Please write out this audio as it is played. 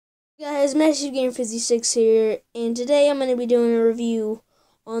Guys, Massive Game 56 here, and today I'm going to be doing a review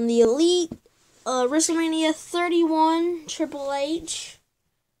on the Elite WrestleMania 31 Triple H.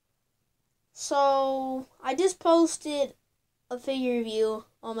 So, I just posted a figure review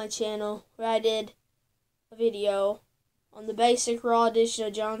on my channel where I did a video on the basic Raw edition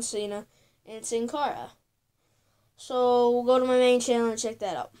of John Cena and Sin Cara. So, go to my main channel and check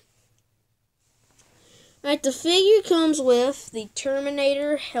that out. Alright, the figure comes with the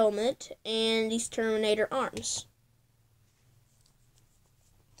Terminator helmet and these Terminator arms.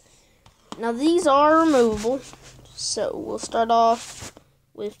 Now these are removable, so we'll start off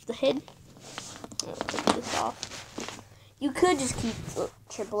with the head. I'll take this off. You could just keep the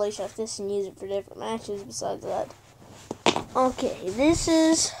Triple H like this and use it for different matches besides that. Okay, this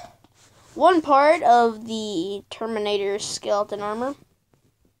is one part of the Terminator skeleton armor.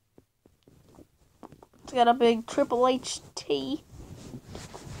 It's got a big Triple H T.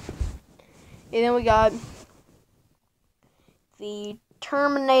 And then we got the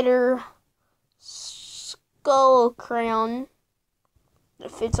Terminator skull crown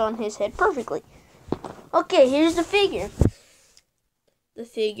that fits on his head perfectly. Okay, here's the figure. The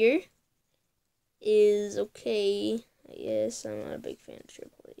figure is okay. I guess I'm not a big fan of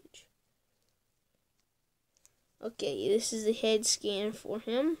Triple H. Okay, this is the head scan for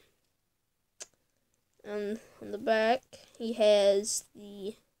him. On the back, he has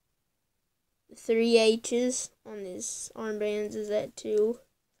the 3 H's on his armbands, is that too?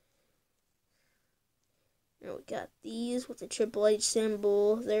 And we got these with the Triple H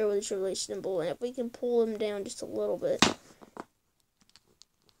symbol, there with the Triple H symbol, and if we can pull him down just a little bit.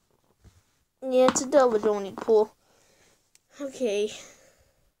 Yeah, it's a double jointed pull. Okay.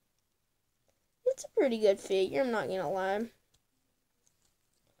 It's a pretty good figure, I'm not gonna lie.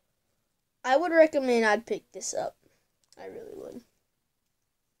 I would recommend I'd pick this up. I really would.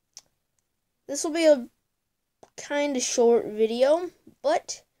 This will be a kind of short video,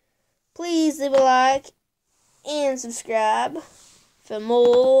 but please leave a like and subscribe for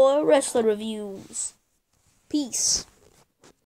more wrestler reviews. Peace.